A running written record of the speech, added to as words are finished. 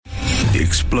The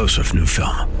explosive new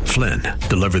film, Flynn,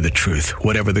 deliver the truth,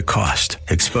 whatever the cost,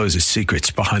 exposes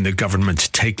secrets behind the government's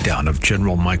takedown of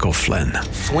General Michael Flynn.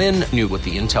 Flynn knew what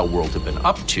the intel world had been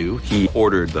up to. He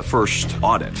ordered the first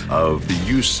audit of the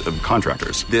use of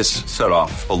contractors. This set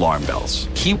off alarm bells.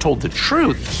 He told the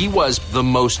truth. He was the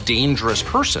most dangerous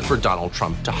person for Donald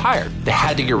Trump to hire. They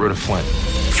had to get rid of Flynn.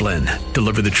 Flynn,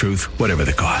 deliver the truth, whatever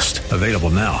the cost. Available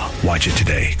now. Watch it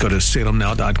today. Go to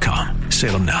salemnow.com.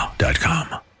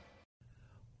 salemnow.com.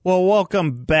 Well,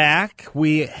 welcome back.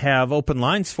 We have open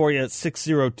lines for you at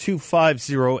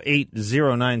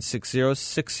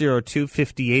 602-508-0960,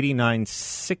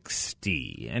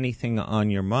 602-5080-960. Anything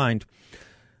on your mind,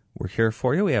 we're here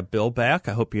for you. We have Bill back.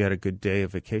 I hope you had a good day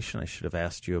of vacation. I should have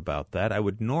asked you about that. I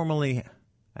would normally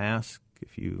ask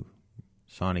if you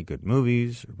saw any good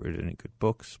movies or read any good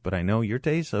books, but I know your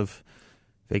days of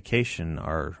vacation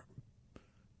are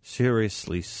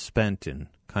seriously spent in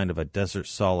kind of a desert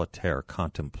solitaire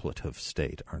contemplative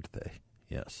state, aren't they?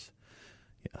 Yes.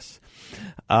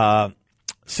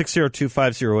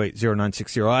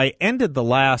 602-508-0960. I ended the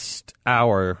last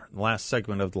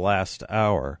segment of the last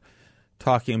hour,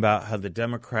 talking about how the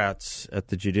Democrats at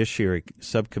the Judiciary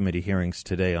Subcommittee hearings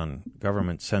today on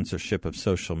government censorship of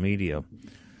social media,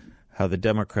 how the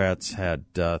Democrats had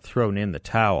thrown in the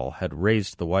towel, had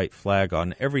raised the white flag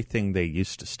on everything they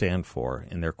used to stand for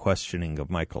in their questioning of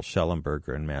Michael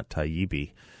Shellenberger and Matt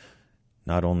Taibbi,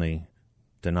 not only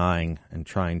denying and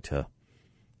trying to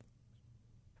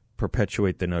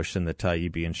perpetuate the notion that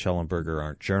Taibbi and Shellenberger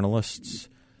aren't journalists,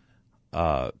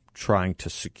 trying to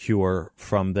secure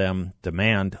from them,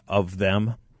 demand of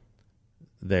them,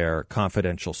 their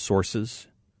confidential sources,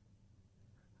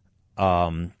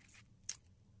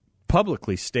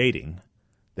 publicly stating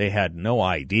they had no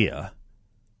idea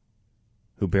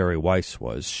who Bari Weiss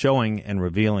was, showing and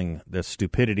revealing the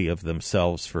stupidity of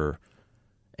themselves for,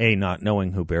 A, not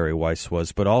knowing who Bari Weiss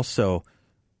was, but also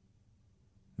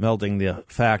melding the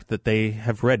fact that they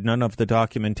have read none of the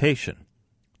documentation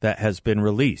that has been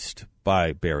released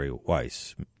by Bari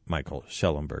Weiss, Michael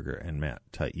Shellenberger, and Matt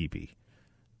Taibbi.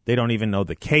 They don't even know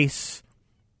the case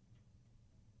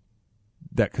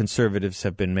that conservatives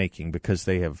have been making because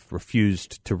they have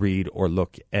refused to read or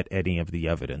look at any of the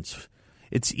evidence.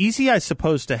 It's easy, I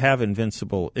suppose, to have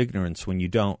invincible ignorance when you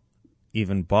don't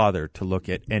even bother to look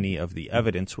at any of the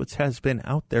evidence, which has been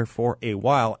out there for a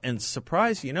while. And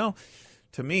surprise, to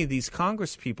me, these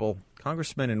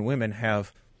congressmen and women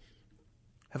have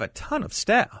a ton of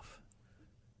staff.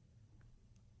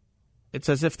 It's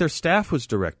as if their staff was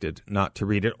directed not to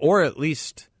read it, or at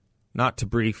least not to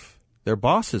brief their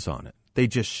bosses on it. They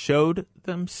just showed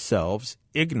themselves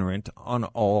ignorant on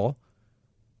all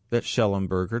that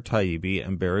Shellenberger, Taibbi,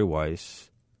 and Bari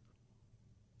Weiss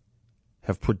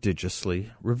have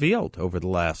prodigiously revealed over the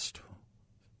last,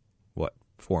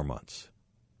 4 months.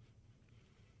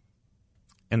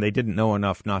 And they didn't know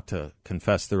enough not to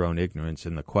confess their own ignorance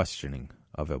in the questioning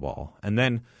of it all. And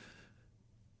then,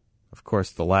 of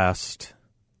course, the last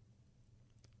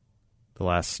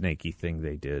snaky thing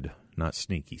they did, not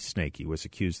snaky, was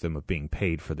accuse them of being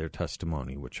paid for their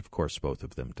testimony, which, of course, both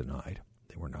of them denied.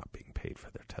 They were not being paid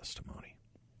for their testimony.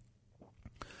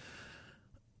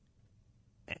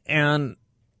 And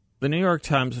the New York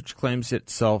Times, which claims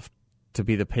itself to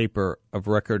be the paper of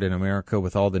record in America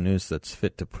with all the news that's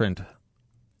fit to print,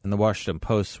 and the Washington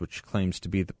Post, which claims to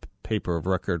be the paper of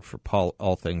record for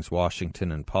all things Washington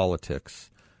and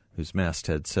politics, whose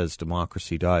masthead says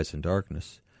democracy dies in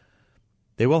darkness,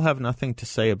 they will have nothing to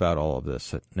say about all of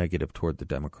this negative toward the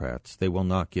Democrats. They will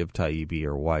not give Taibbi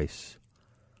or Weiss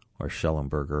or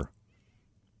Shellenberger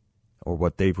or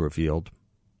what they've revealed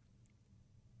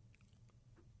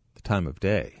the time of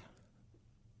day.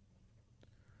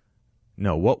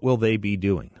 No, what will they be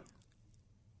doing?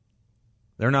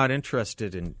 They're not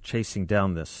interested in chasing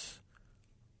down this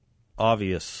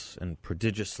obvious and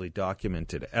prodigiously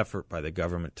documented effort by the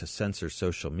government to censor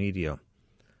social media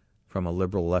from a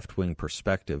liberal left-wing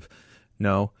perspective.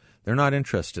 No, they're not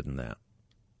interested in that.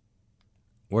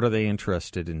 What are they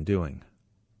interested in doing?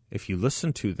 If you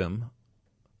listen to them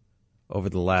over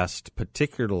the last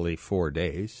particularly 4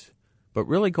 days, but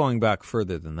really going back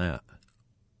further than that,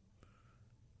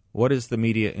 what is the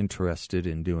media interested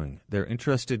in doing? They're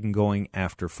interested in going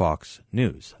after Fox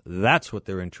News. That's what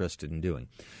they're interested in doing.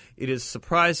 It is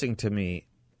surprising to me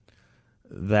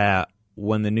that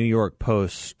when the New York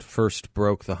Post first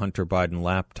broke the Hunter Biden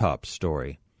laptop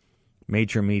story,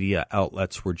 major media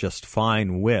outlets were just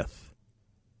fine with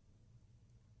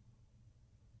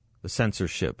the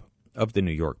censorship of the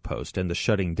New York Post and the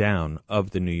shutting down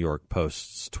of the New York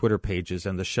Post's Twitter pages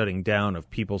and the shutting down of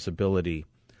people's ability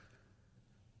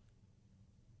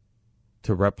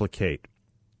to replicate,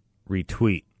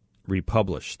 retweet,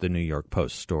 republish the New York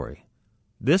Post story.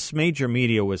 This major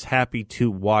media was happy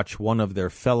to watch one of their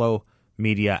fellow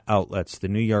media outlets, the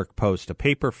New York Post, a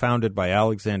paper founded by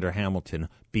Alexander Hamilton,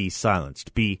 be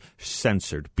silenced, be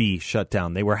censored, be shut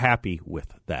down. They were happy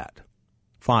with that.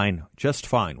 Fine, just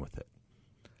fine with it.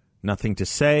 Nothing to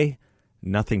say,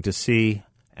 nothing to see,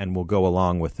 and we'll go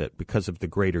along with it because of the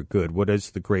greater good. What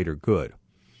is the greater good?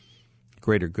 The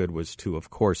greater good was to, of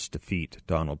course, defeat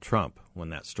Donald Trump when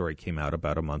that story came out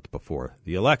about a month before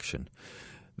the election.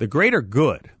 The greater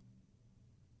good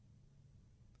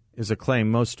is a claim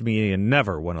most media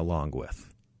never went along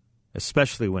with,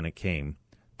 especially when it came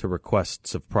to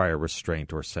requests of prior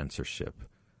restraint or censorship.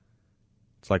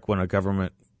 It's like when a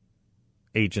government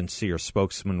agency or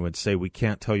spokesman would say, we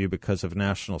can't tell you because of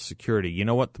national security. You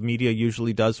know what the media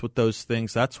usually does with those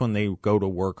things? That's when they go to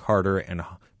work harder and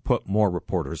put more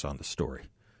reporters on the story,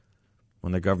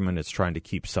 when the government is trying to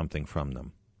keep something from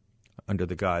them under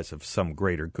the guise of some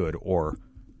greater good or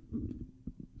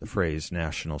the phrase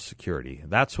national security.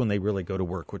 That's when they really go to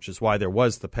work, which is why there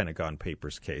was the Pentagon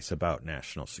Papers case about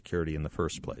national security in the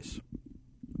first place,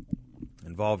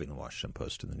 involving the Washington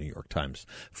Post and the New York Times,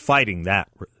 fighting that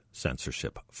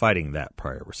censorship, fighting that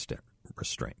prior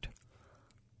restraint.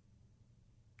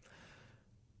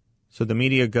 So the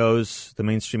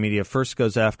mainstream media first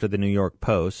goes after the New York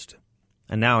Post,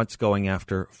 and now it's going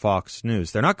after Fox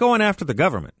News. They're not going after the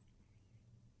government.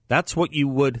 That's what you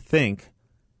would think.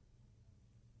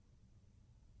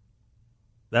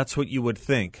 That's what you would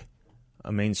think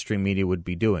a mainstream media would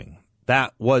be doing.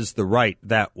 That was the right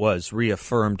that was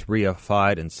reaffirmed,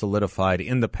 reified, and solidified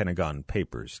in the Pentagon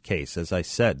Papers case. As I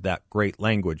said, that great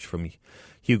language from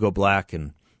Hugo Black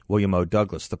and William O.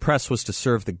 Douglas. The press was to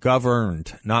serve the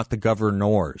governed, not the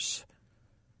governors.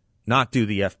 Not do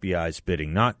the FBI's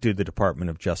bidding, not do the Department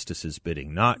of Justice's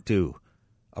bidding, not do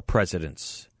a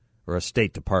president's or a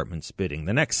State Department's bidding.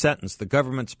 The next sentence, the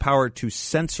government's power to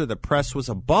censor the press was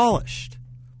abolished.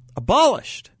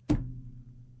 Abolished.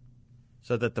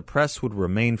 So that the press would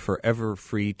remain forever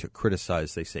free to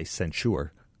criticize. They say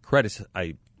censure.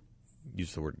 I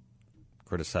use the word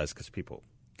criticize because people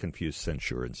confuse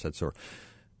censure and censor.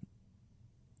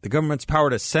 The government's power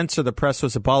to censor the press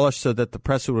was abolished so that the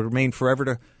press would remain forever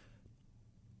to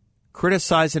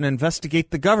criticize and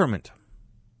investigate the government.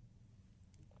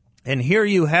 And here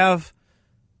you have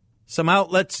some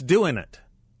outlets doing it.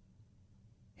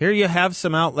 Here you have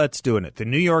some outlets doing it. The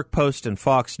New York Post and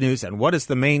Fox News. And what is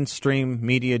the mainstream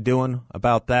media doing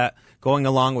about that? Going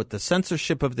along with the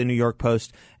censorship of the New York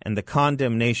Post and the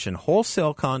condemnation,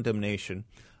 wholesale condemnation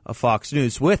of Fox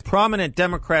News, with prominent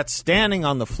Democrats standing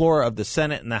on the floor of the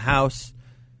Senate and the House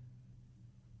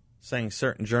saying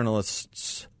certain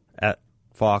journalists at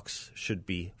Fox should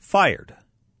be fired.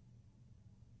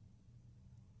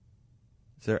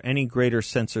 Is there any greater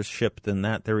censorship than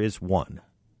that? There is one.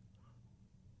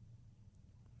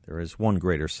 There is one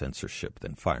greater censorship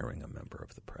than firing a member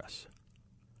of the press.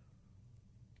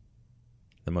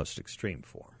 The most extreme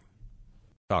form.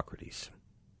 Socrates.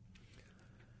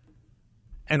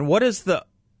 And what is the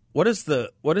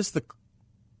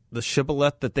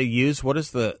shibboleth that they use? What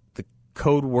is the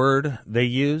code word they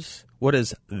use? What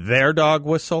is their dog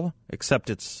whistle? Except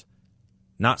it's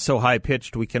not so high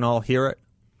pitched we can all hear it.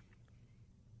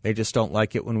 They just don't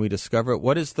like it when we discover it.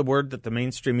 What is the word that the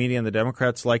mainstream media and the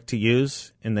Democrats like to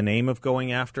use in the name of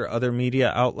going after other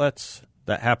media outlets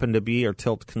that happen to be or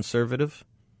tilt conservative?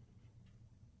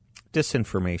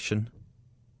 Disinformation.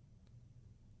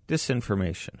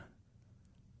 Disinformation.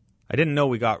 I didn't know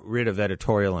we got rid of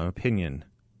editorial and opinion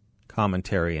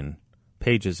commentary and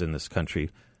pages in this country.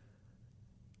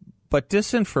 But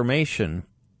disinformation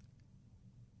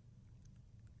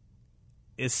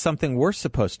is something we're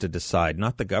supposed to decide,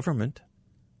 not the government.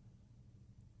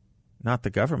 Not the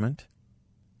government.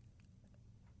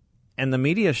 And the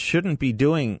media shouldn't be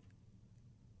doing,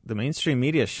 the mainstream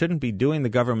media shouldn't be doing the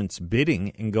government's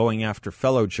bidding and going after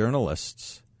fellow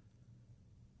journalists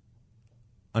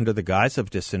under the guise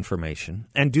of disinformation.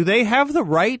 And do they have the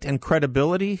right and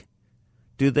credibility?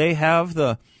 Do they have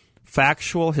the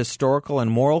factual, historical, and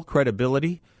moral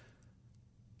credibility,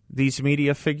 these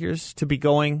media figures, to be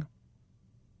going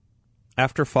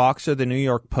after Fox or the New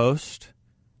York Post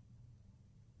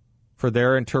for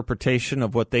their interpretation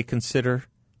of what they consider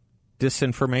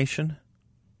disinformation?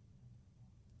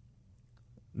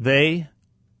 They,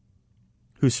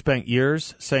 who spent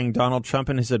years saying Donald Trump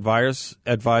and his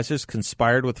advisors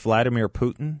conspired with Vladimir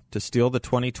Putin to steal the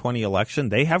 2020 election,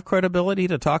 they have credibility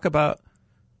to talk about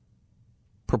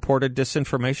purported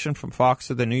disinformation from Fox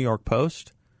or the New York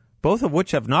Post, both of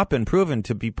which have not been proven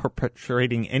to be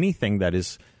perpetrating anything that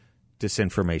is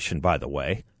disinformation, by the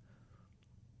way.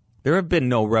 There have been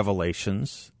no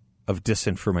revelations of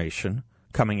disinformation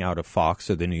coming out of Fox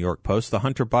or the New York Post. The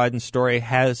Hunter Biden story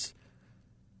has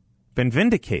been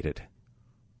vindicated.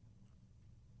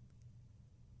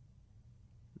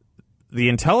 The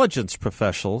intelligence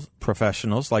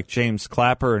professionals like James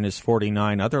Clapper and his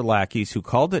 49 other lackeys who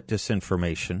called it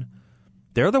disinformation,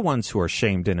 they're the ones who are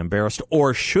shamed and embarrassed,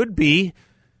 or should be,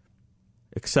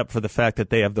 except for the fact that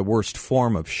they have the worst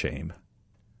form of shame,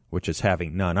 which is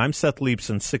having none. I'm Seth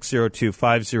Leibson,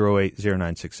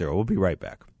 602-508-0960. We'll be right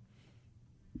back.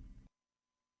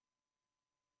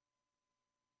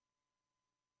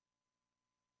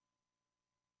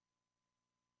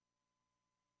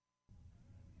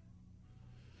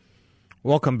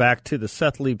 Welcome back to the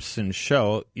Seth Leibson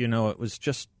Show. You know, it was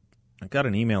just, I got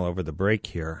an email over the break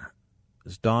here. It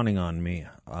was dawning on me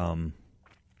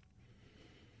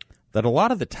that a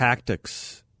lot of the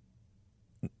tactics,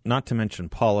 not to mention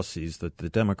policies, that the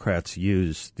Democrats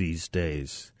use these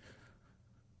days,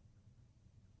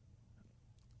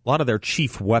 a lot of their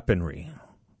chief weaponry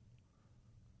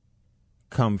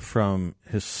come from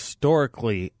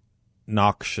historically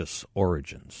noxious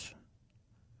origins.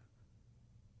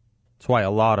 That's why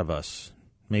a lot of us,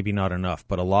 maybe not enough,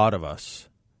 but a lot of us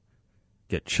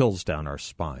get chills down our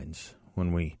spines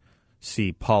when we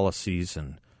see policies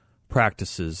and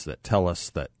practices that tell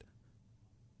us that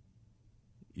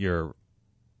your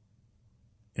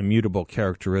immutable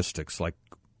characteristics like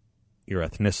your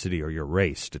ethnicity or your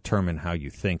race determine how you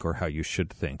think or how you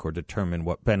should think or determine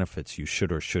what benefits you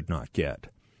should or should not get,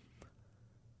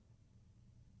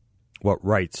 what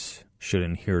rights should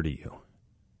adhere to you,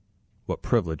 what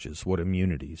privileges, what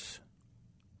immunities.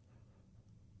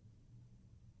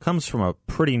 Comes from a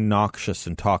pretty noxious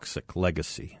and toxic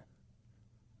legacy,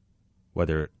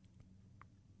 whether it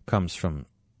comes from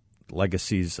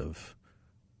legacies of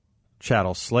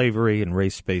chattel slavery and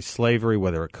race-based slavery,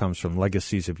 whether it comes from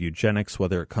legacies of eugenics,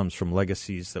 whether it comes from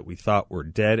legacies that we thought were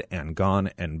dead and gone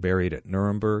and buried at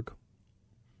Nuremberg.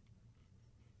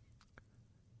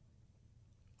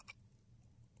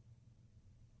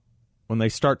 When they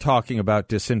start talking about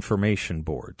disinformation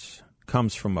boards, it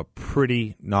comes from a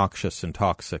pretty noxious and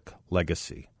toxic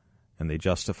legacy, and they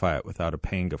justify it without a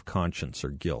pang of conscience or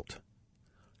guilt.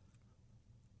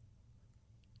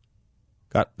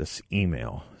 Got this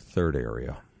email, third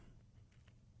area,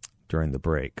 during the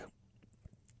break.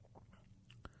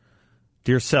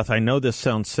 Dear Seth, I know this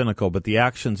sounds cynical, but the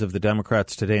actions of the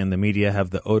Democrats today in the media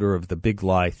have the odor of the big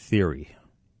lie theory.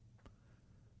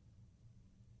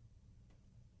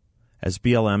 As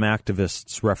BLM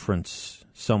activists reference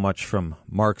so much from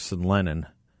Marx and Lenin,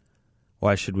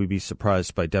 why should we be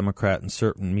surprised by Democrat and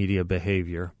certain media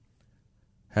behavior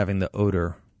having the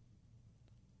odor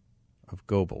of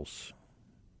Goebbels?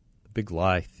 The big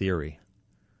lie theory.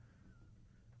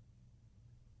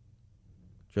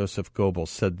 Joseph Goebbels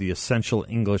said the essential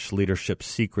English leadership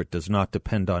secret does not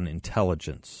depend on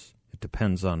intelligence. It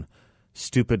depends on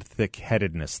stupid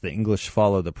thick-headedness. The English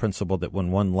follow the principle that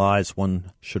when one lies,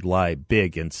 one should lie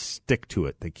big and stick to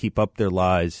it. They keep up their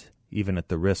lies, even at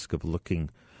the risk of looking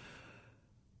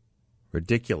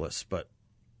ridiculous. But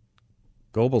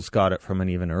Goebbels got it from an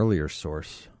even earlier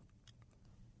source.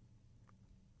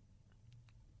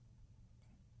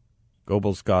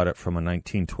 Goebbels got it from a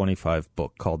 1925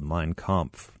 book called Mein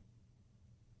Kampf,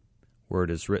 where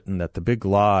it is written that the big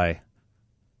lie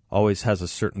always has a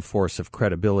certain force of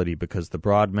credibility because the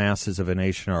broad masses of a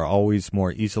nation are always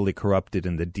more easily corrupted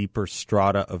in the deeper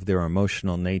strata of their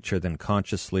emotional nature than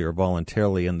consciously or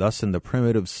voluntarily, and thus in the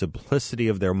primitive simplicity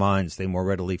of their minds they more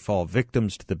readily fall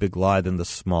victims to the big lie than the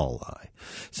small lie.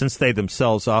 Since they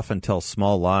themselves often tell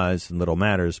small lies in little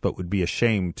matters but would be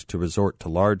ashamed to resort to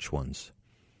large ones,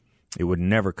 it would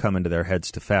never come into their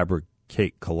heads to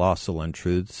fabricate colossal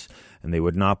untruths, and they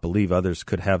would not believe others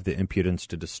could have the impudence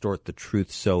to distort the truth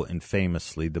so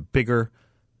infamously. The bigger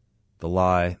the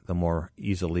lie, the more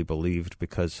easily believed,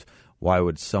 because why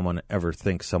would someone ever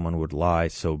think someone would lie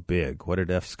so big? What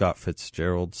did F. Scott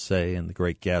Fitzgerald say in The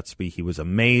Great Gatsby? He was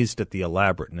amazed at the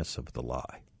elaborateness of the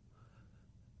lie.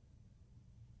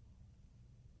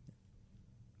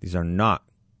 These are not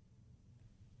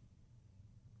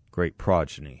great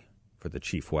progeny for the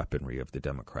chief weaponry of the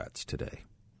Democrats today,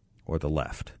 or the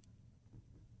left.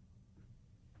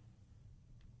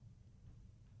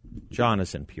 John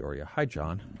is in Peoria. Hi,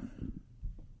 John.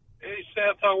 Hey,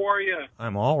 Seth, how are you?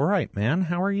 I'm all right, man.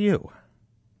 How are you?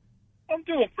 I'm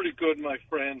doing pretty good, my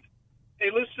friend. Hey,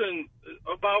 listen,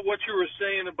 about what you were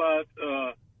saying about,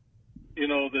 the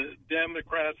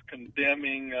Democrats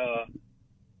condemning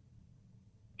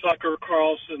Tucker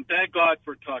Carlson. Thank God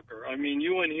for Tucker. I mean,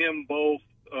 you and him both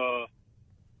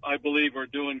I believe, are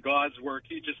doing God's work.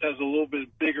 He just has a little bit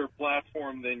bigger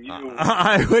platform than you.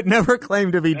 I would never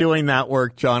claim to be doing that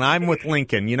work, John. I'm with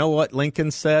Lincoln. You know what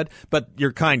Lincoln said? But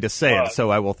you're kind to say it,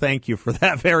 so I will thank you for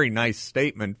that very nice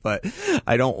statement, but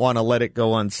I don't want to let it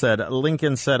go unsaid.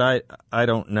 Lincoln said, I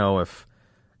don't know if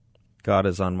God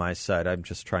is on my side. I'm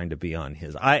just trying to be on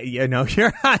his.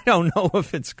 I don't know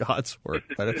if it's God's work,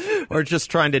 but we're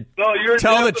just trying to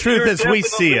tell the truth as we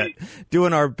see it,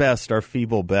 doing our best, our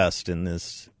feeble best in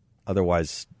this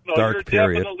otherwise dark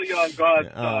period. Definitely on God's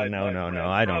side. No.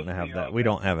 I don't have that. We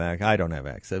don't have. I don't have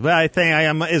access. But I think I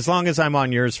am. As long as I'm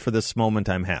on yours for this moment,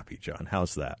 I'm happy, John.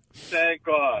 How's that? Thank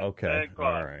God. Okay. Thank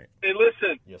God. All right. Hey,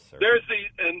 listen. Yes, sir.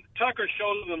 And Tucker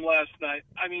showed them last night.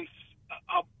 I mean,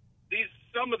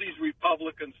 some of these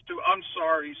Republicans too. I'm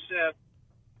sorry, Seth.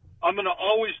 I'm going to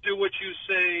always do what you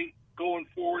say going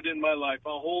forward in my life.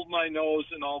 I'll hold my nose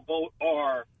and I'll vote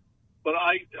R. But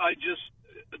I just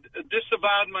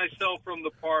disavowed myself from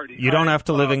the party. You don't have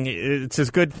to live in. It's a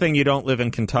good thing you don't live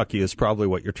in Kentucky. Is probably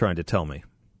what you're trying to tell me.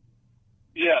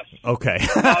 Yes. Okay.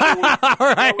 All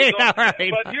right.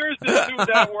 But here's the two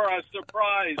that were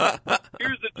surprised.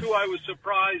 Here's the two I was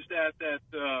surprised at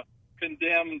that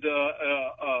condemned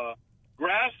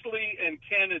Grassley and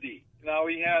Kennedy. Now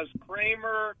he has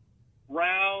Kramer,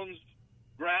 Rounds,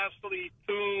 Grassley,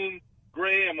 Thune,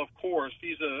 Graham. Of course,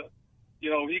 he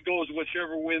goes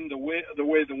whichever the way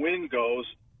the wind goes.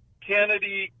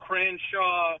 Kennedy,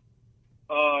 Crenshaw,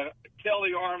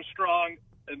 Kelly Armstrong,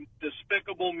 and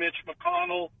despicable Mitch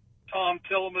McConnell, Tom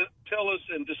Tillis,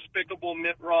 and despicable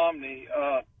Mitt Romney.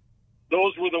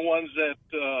 Those were the ones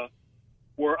that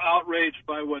were outraged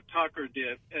by what Tucker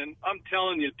did. And I'm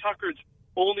telling you, Tucker's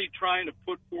only trying to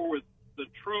put forward the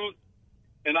truth.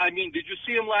 And I mean, did you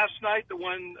see him last night? The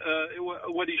one,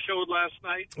 what he showed last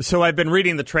night? So I've been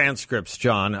reading the transcripts,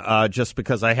 John, just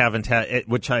because I haven't had it,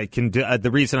 which I can do.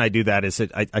 The reason I do that is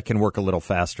that I can work a little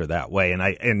faster that way,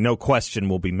 and no question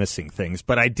we'll be missing things.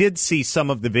 But I did see some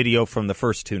of the video from the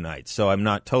first two nights, so I'm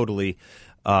not totally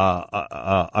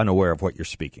unaware of what you're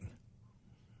speaking.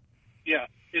 Yeah,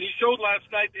 and he showed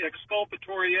last night the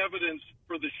exculpatory evidence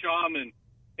for the shaman,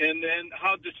 and then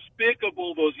how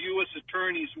despicable those U.S.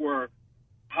 attorneys were.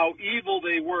 How evil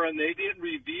they were, and they didn't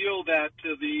reveal that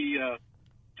to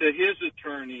his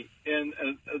attorney, and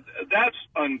that's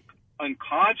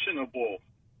unconscionable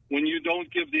when you don't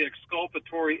give the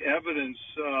exculpatory evidence,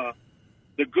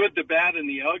 the good, the bad, and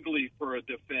the ugly for a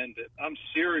defendant. I'm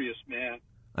serious, man.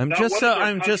 I'm just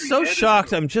so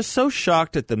shocked. I'm just so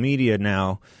shocked at the media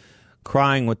now,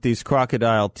 crying with these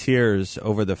crocodile tears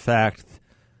over the fact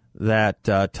that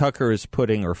Tucker is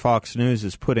putting, or Fox News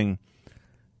is putting,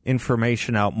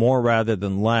 information out more rather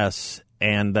than less,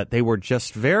 and that they were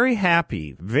just very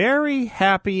happy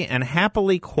and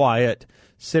happily quiet,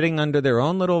 sitting under their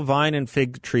own little vine and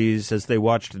fig trees as they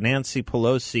watched Nancy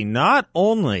Pelosi not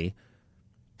only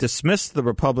dismiss the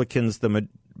Republicans the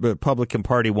Republican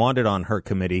Party wanted on her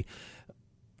committee,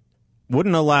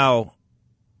 wouldn't allow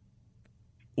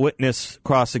witness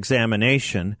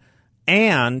cross-examination,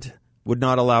 and would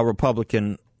not allow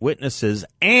Republican witnesses,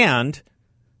 and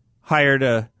hired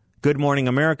a Good Morning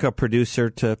America producer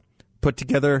to put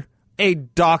together a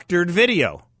doctored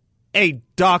video. A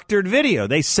doctored video.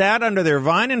 They sat under their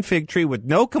vine and fig tree with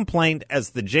no complaint as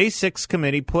the J6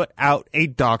 committee put out a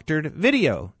doctored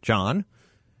video, John.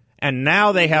 And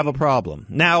now they have a problem.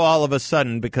 Now all of a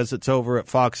sudden, because it's over at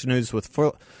Fox News with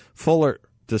fuller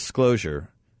disclosure,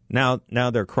 now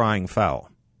they're crying foul.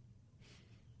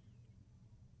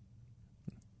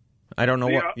 I don't know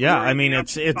what. Yeah, I mean,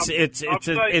 it's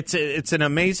an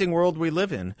amazing world we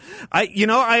live in.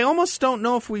 I almost don't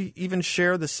know if we even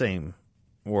share the same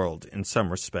world in some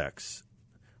respects.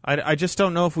 I just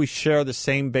don't know if we share the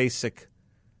same basic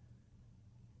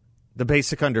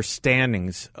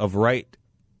understandings of right,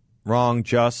 wrong,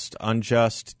 just,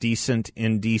 unjust, decent,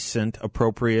 indecent,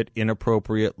 appropriate,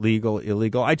 inappropriate, legal,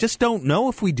 illegal. I just don't know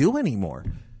if we do anymore.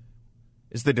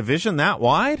 Is the division that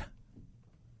wide?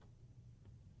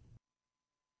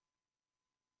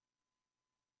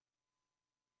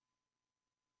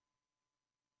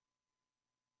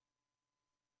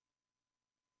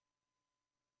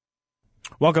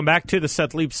 Welcome back to the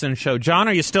Seth Leibsohn Show. John,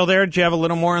 are you still there? Do you have a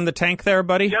little more in the tank there,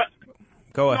 buddy? Yeah.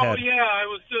 Go ahead. Yeah,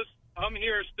 I'm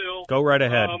here still. Go right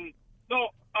ahead. No,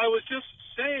 I was just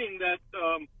saying that,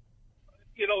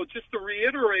 just to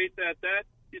reiterate that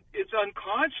it's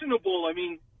unconscionable. I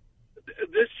mean,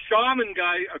 this shaman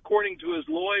guy, according to his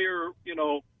lawyer,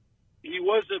 he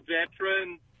was a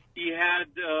veteran. He had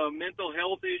mental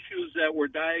health issues that were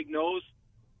diagnosed,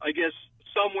 I guess,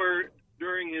 somewhere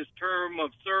during his term of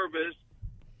service.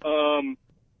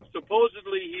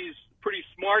 supposedly he's pretty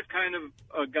smart kind of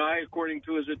a guy, according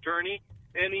to his attorney,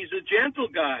 and he's a gentle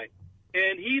guy.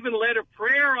 And he even led a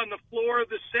prayer on the floor of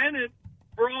the Senate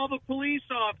for all the police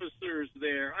officers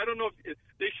there. I don't know if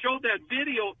they showed that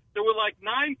video. There were like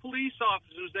 9 police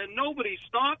officers, and nobody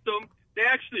stopped them. They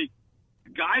actually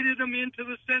guided them into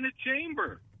the Senate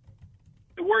chamber,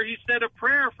 where he said a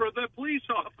prayer for the police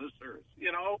officers,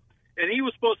 and he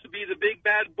was supposed to be the big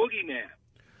bad boogeyman.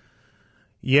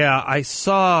 Yeah, I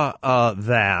saw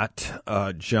that,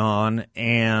 John,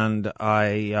 and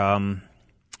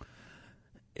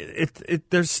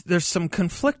there's some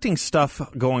conflicting stuff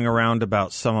going around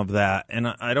about some of that, and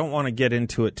I don't want to get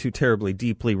into it too terribly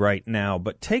deeply right now,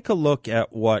 but take a look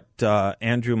at what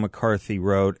Andrew McCarthy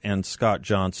wrote and Scott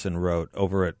Johnson wrote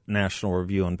over at National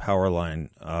Review and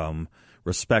Powerline,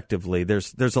 respectively.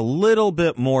 There's a little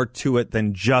bit more to it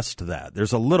than just that.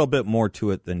 There's a little bit more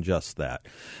to it than just that.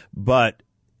 But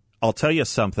I'll tell you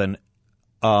something.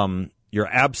 You're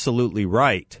absolutely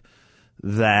right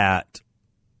that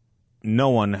no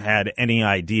one had any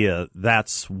idea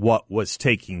that's what was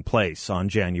taking place on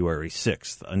January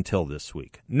 6th until this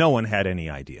week. No one had any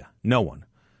idea. No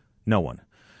one.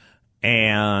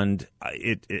 And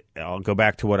I'll go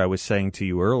back to what I was saying to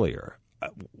you earlier.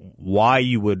 Why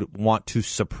you would want to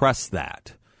suppress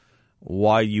that,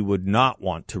 why you would not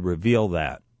want to reveal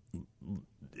that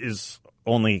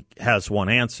only has one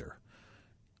answer,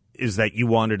 is that you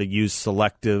wanted to use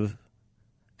selective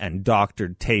and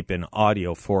doctored tape and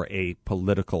audio for a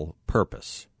political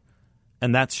purpose.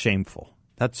 And that's shameful.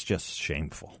 That's just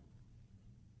shameful.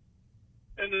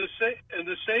 And the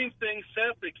same thing,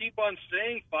 Seth, they keep on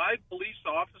saying 5 police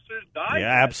officers died.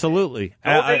 Yeah, absolutely.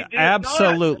 No,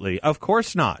 absolutely. Not. Of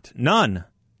course not. None.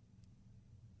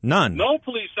 No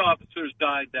police officers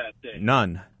died that day.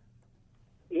 None.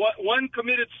 One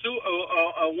committed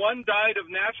one died of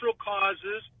natural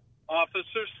causes,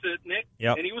 Officer Sitnick,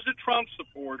 yep. And he was a Trump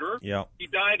supporter. Yep. He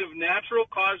died of natural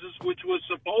causes, which was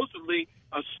supposedly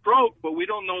a stroke, but we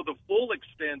don't know the full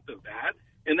extent of that.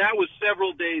 And that was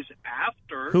several days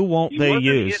after. Who won't they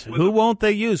use? Who won't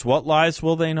they use? What lies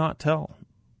will they not tell?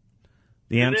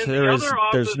 The answer is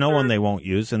there's no one they won't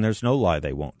use, and there's no lie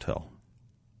they won't tell.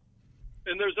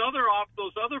 And there's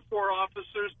those other 4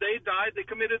 officers, they died. They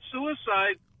committed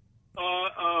suicide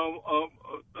a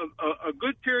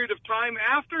good period of time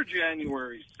after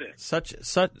January 6th.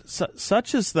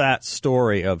 Such is that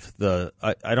story of the.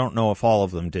 I don't know if all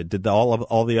of them did. Did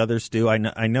all the others do? I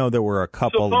know there were a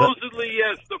couple. Supposedly,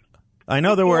 yes. I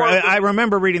know there were. I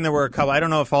remember reading there were a couple. I don't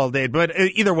know if all did, but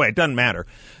either way, it doesn't matter.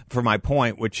 For my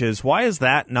point, which is, why is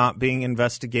that not being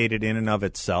investigated in and of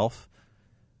itself?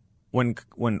 When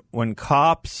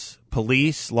cops,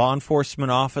 police, law enforcement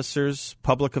officers,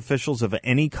 public officials of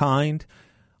any kind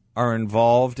are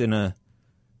involved in I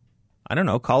don't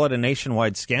know, call it a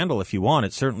nationwide scandal if you want.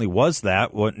 It certainly was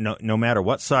that. No matter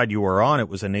what side you were on, it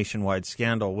was a nationwide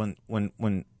scandal.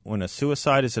 When a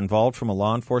suicide is involved from a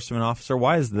law enforcement officer,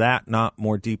 why is that not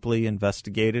more deeply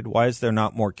investigated? Why is there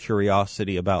not more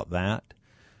curiosity about that?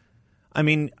 I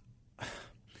mean,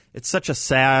 it's such a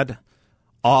sad,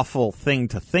 awful thing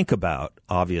to think about,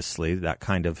 obviously, that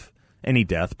kind of any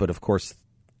death, but of course,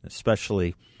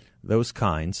 especially those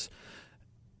kinds.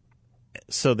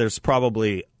 So there's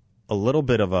probably a little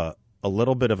bit of a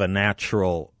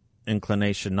natural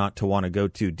inclination not to want to go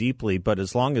too deeply, but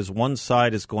as long as one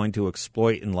side is going to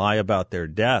exploit and lie about their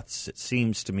deaths, it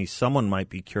seems to me someone might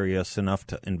be curious enough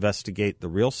to investigate the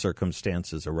real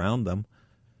circumstances around them.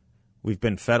 We've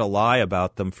been fed a lie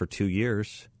about them for 2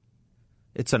 years.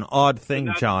 It's an odd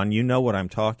thing, John. You know what I'm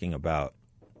talking about.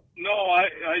 No,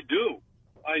 I do.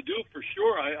 I do for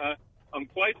sure. I'm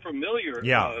quite familiar.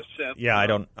 Seth. Yeah, I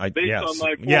don't. Based on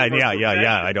my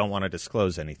yeah. I don't want to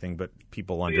disclose anything, but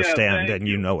people understand, and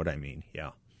you know what I mean.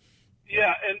 Yeah.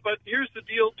 Yeah, but here's the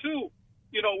deal too.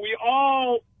 We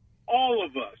all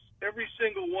of us, every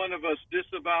single one of us,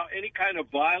 disavow any kind of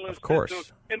violence. Of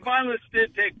course. And violence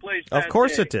did take place. Of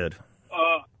course it did.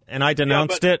 And I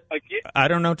denounced it. I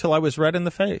don't know till I was red in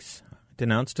the face.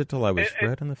 Denounced it till I was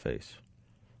red in the face.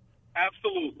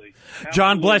 Absolutely.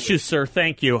 John, bless you, sir.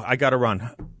 Thank you. I got to run.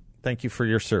 Thank you for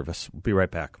your service. We'll be right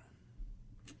back.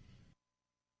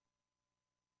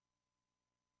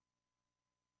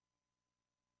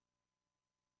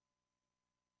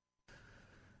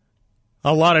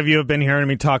 A lot of you have been hearing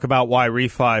me talk about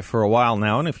YRefi for a while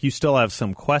now, and if you still have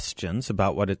some questions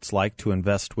about what it's like to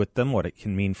invest with them, what it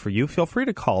can mean for you, feel free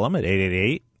to call them at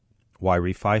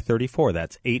 888-YRefi34.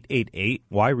 That's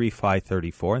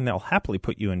 888-YRefi34, and they'll happily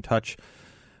put you in touch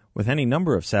with any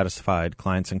number of satisfied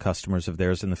clients and customers of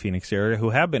theirs in the Phoenix area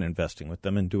who have been investing with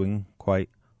them and doing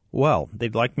quite Well,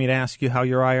 they'd like me to ask you how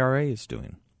your IRA is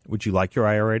doing. Would you like your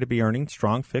IRA to be earning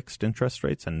strong fixed interest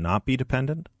rates and not be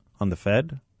dependent on the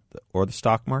Fed or the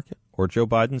stock market or Joe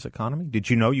Biden's economy? Did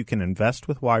you know you can invest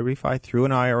with YRefi through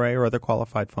an IRA or other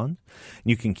qualified funds?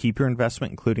 You can keep your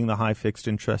investment, including the high fixed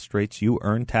interest rates you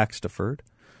earn, tax deferred.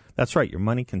 That's right. Your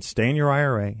money can stay in your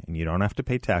IRA, and you don't have to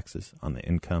pay taxes on the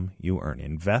income you earn.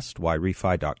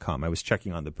 InvestYRefi.com. I was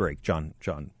checking on the break. John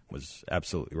was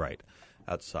absolutely right.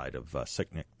 Outside of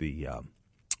Sicknick, the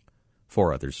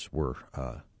 4 others were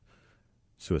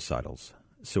suicidal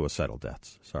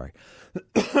deaths. Sorry.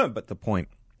 But the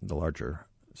larger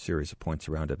series of points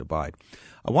around it abide.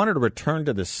 I wanted to return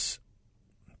to this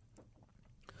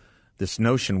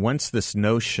notion, whence this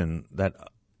notion that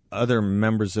other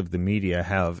members of the media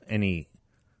have any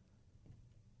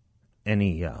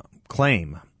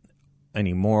claim,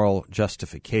 any moral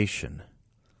justification,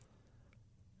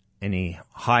 any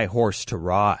high horse to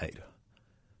ride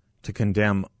to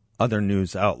condemn other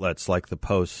news outlets like the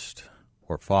Post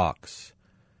or Fox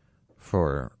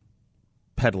for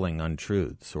peddling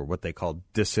untruths or what they call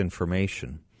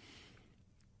disinformation.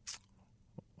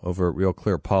 Over at Real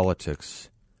Clear Politics,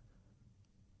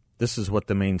 this is what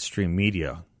the mainstream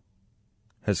media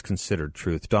has considered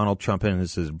truth. Donald Trump and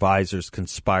his advisors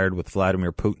conspired with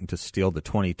Vladimir Putin to steal the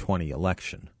 2020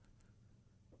 election.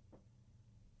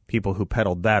 People who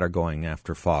peddled that are going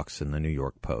after Fox and the New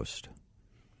York Post.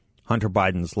 Hunter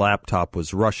Biden's laptop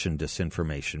was Russian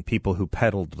disinformation. People who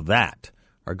peddled that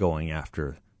are going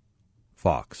after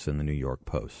Fox and the New York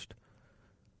Post.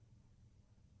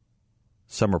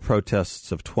 Summer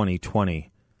protests of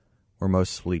 2020 were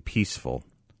mostly peaceful,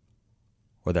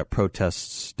 or that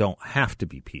protests don't have to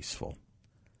be peaceful.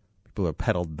 People who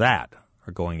peddled that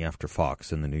are going after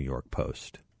Fox and the New York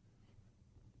Post.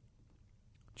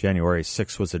 January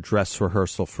 6th was a dress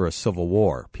rehearsal for a civil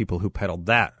war. People who peddled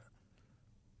that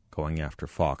going after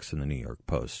Fox and the New York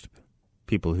Post.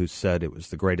 People who said it was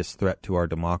the greatest threat to our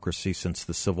democracy since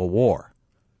the Civil War.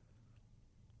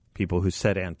 People who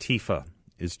said Antifa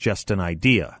is just an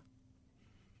idea.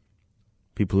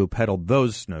 People who peddled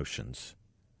those notions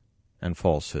and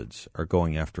falsehoods are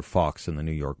going after Fox and the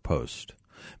New York Post.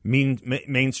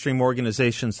 Mainstream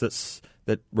organizations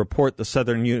that report the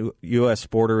southern U.S.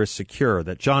 border is secure,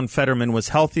 that John Fetterman was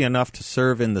healthy enough to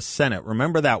serve in the Senate.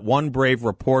 Remember that one brave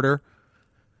reporter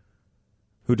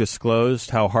who disclosed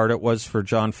how hard it was for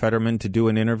John Fetterman to do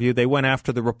an interview? They went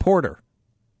after the reporter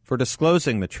for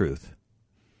disclosing the truth.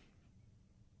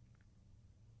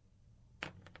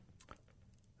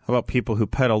 How about people who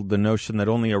peddled the notion that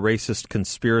only a racist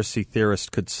conspiracy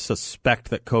theorist could suspect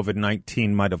that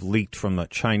COVID-19 might have leaked from a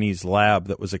Chinese lab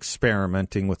that was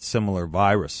experimenting with similar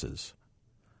viruses?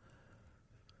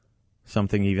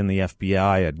 Something even the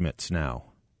FBI admits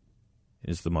now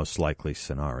is the most likely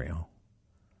scenario.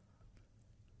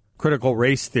 Critical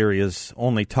race theory is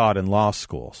only taught in law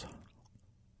schools.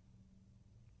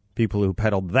 People who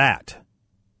peddled that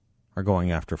are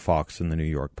going after Fox and the New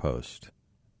York Post.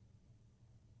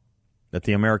 That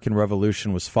the American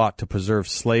Revolution was fought to preserve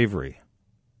slavery.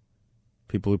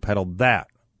 People who peddled that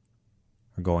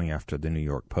are going after the New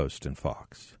York Post and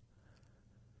Fox.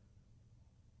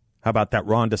 How about that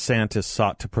Ron DeSantis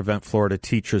sought to prevent Florida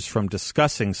teachers from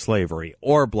discussing slavery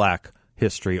or black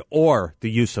history or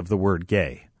the use of the word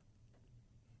gay,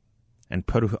 and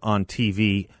put on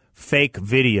TV fake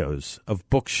videos of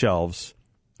bookshelves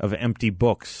of empty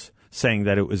books saying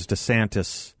that it was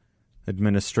DeSantis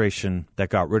administration that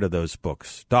got rid of those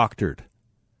books.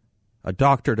 A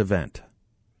doctored event.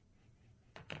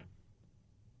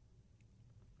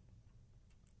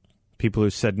 People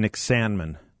who said Nick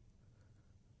Sandmann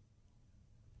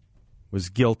was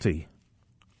guilty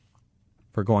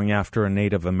for going after a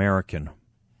Native American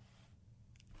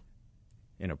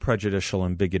in a prejudicial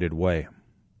and bigoted way.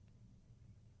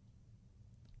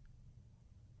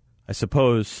 I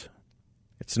suppose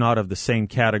it's not of the same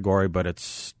category, but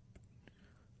it's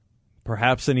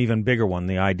perhaps an even bigger one,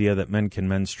 the idea that men can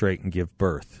menstruate and give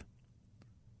birth,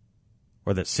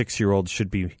 or that 6-year-olds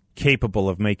should be capable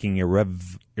of making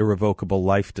irrevocable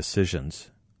life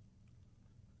decisions,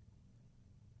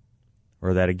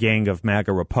 or that a gang of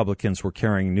MAGA Republicans were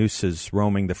carrying nooses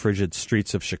roaming the frigid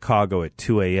streets of Chicago at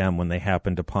 2 a.m. when they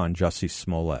happened upon Jussie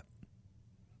Smollett.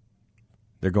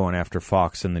 They're going after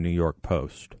Fox and the New York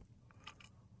Post.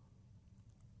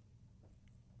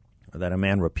 Or that a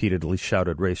man repeatedly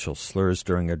shouted racial slurs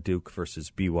during a Duke versus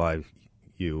BYU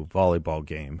volleyball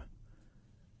game,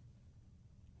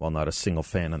 while not a single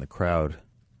fan in the crowd,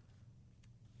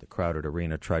 the crowded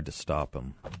arena, tried to stop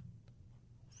him.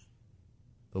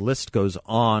 The list goes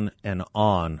on and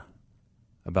on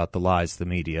about the lies the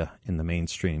media in the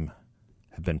mainstream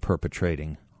have been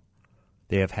perpetrating.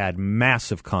 They have had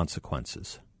massive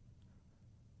consequences.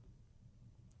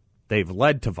 They've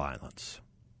led to violence.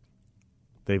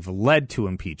 They've led to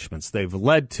impeachments. They've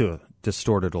led to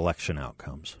distorted election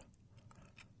outcomes.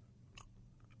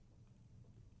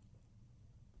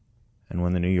 And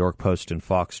when the New York Post and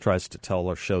Fox tries to tell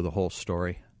or show the whole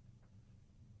story,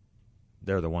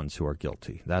 they're the ones who are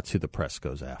guilty. That's who the press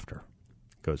goes after.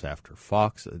 Goes after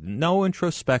Fox. No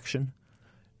introspection,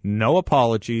 no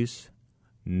apologies,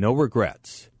 no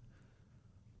regrets.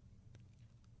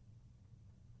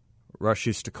 Rush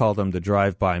used to call them the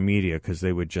drive-by media because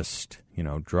they would just,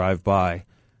 drive by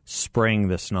spraying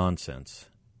this nonsense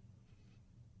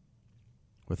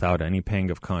without any pang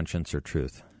of conscience or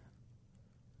truth.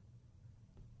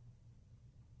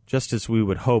 Just as we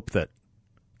would hope that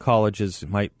colleges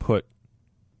might put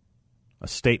a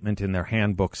statement in their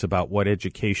handbooks about what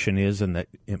education is and that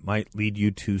it might lead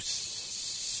you to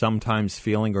sometimes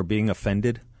feeling or being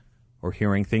offended or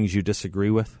hearing things you disagree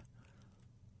with.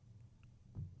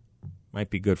 Might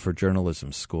be good for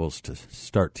journalism schools to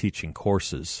start teaching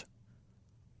courses.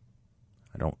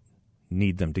 I don't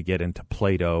need them to get into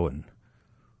Plato and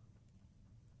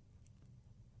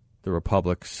the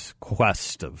Republic's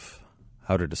quest of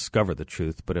how to discover the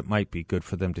truth, but it might be good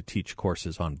for them to teach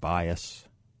courses on bias,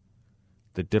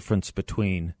 the difference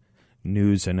between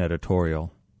news and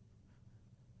editorial,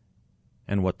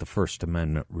 and what the First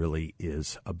Amendment really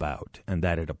is about, and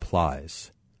that it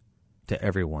applies to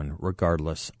everyone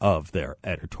regardless of their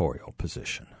editorial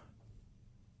position.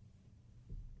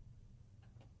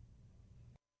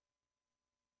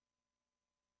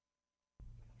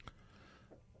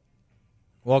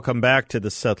 Welcome back to the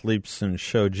Seth Leibsohn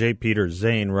Show. J. Peter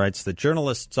Zane writes that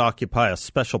journalists occupy a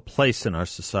special place in our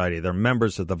society. They're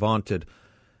members of the vaunted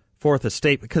Fourth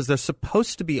Estate because they're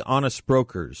supposed to be honest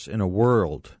brokers in a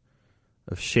world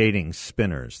of shading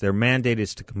spinners. Their mandate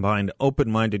is to combine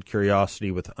open-minded curiosity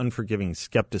with unforgiving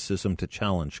skepticism to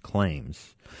challenge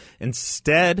claims.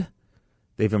 Instead,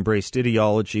 they've embraced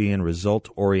ideology and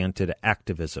result-oriented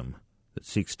activism that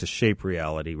seeks to shape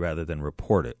reality rather than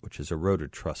report it, which has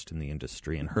eroded trust in the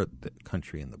industry and hurt the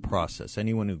country in the process.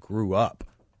 Anyone who grew up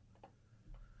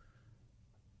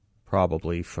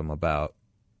probably from about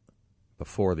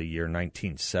before the year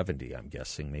 1970, I'm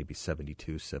guessing, maybe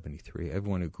 72, 73.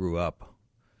 Everyone who grew up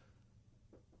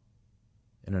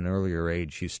in an earlier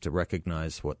age used to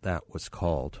recognize what that was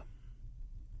called.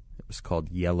 It was called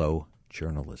yellow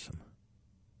journalism.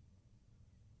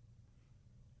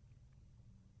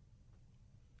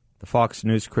 The Fox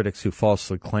News critics who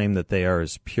falsely claim that they are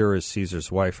as pure as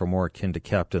Caesar's wife are more akin to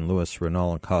Captain Louis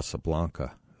Renault in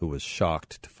Casablanca, who was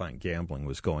shocked to find gambling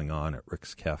was going on at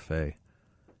Rick's Cafe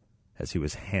as he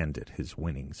was handed his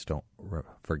winnings. Don't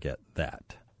forget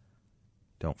that.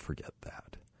 Don't forget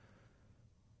that.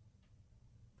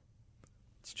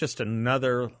 It's just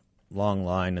another long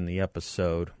line in the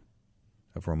episode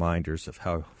of reminders of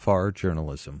how far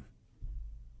journalism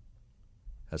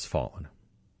has fallen.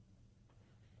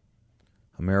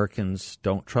 Americans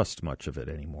don't trust much of it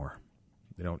anymore.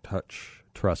 They don't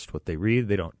trust what they read.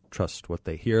 They don't trust what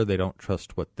they hear. They don't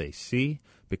trust what they see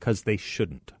because they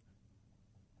shouldn't.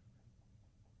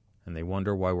 And they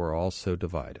wonder why we're all so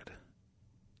divided.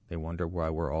 They wonder why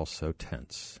we're all so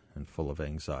tense and full of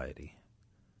anxiety.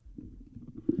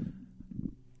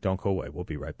 Don't go away. We'll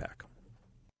be right back.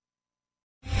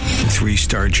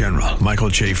 3-star General Michael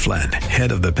J. Flynn,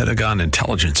 head of the Pentagon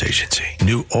Intelligence Agency,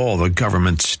 knew all the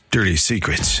government's dirty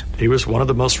secrets. He was one of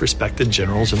the most respected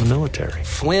generals in the military.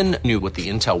 Flynn knew what the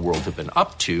intel world had been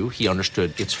up to. He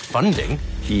understood its funding.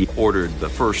 He ordered the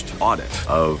first audit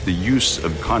of the use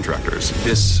of contractors.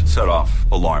 This set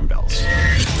off alarm bells.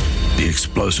 The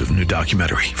explosive new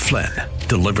documentary, Flynn,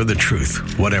 Deliver the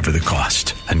Truth, Whatever the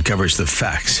Cost, uncovers the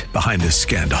facts behind this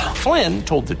scandal. Flynn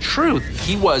told the truth.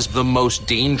 He was the most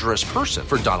dangerous person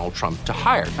for Donald Trump to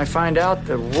hire. I find out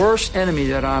the worst enemy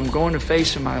that I'm going to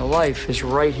face in my life is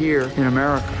right here in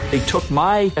America. They took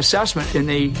my assessment and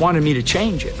they wanted me to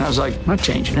change it. And I was like, I'm not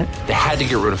changing it. They had to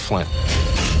get rid of Flynn.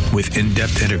 With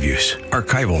in-depth interviews,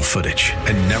 archival footage,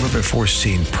 and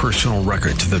never-before-seen personal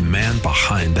records of the man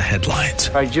behind the headlines.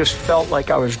 I just felt like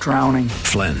I was drowning.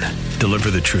 Flynn,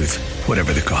 Deliver the Truth,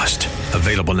 Whatever the Cost.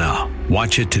 Available now.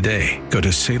 Watch it today. Go to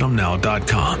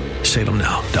salemnow.com.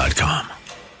 salemnow.com.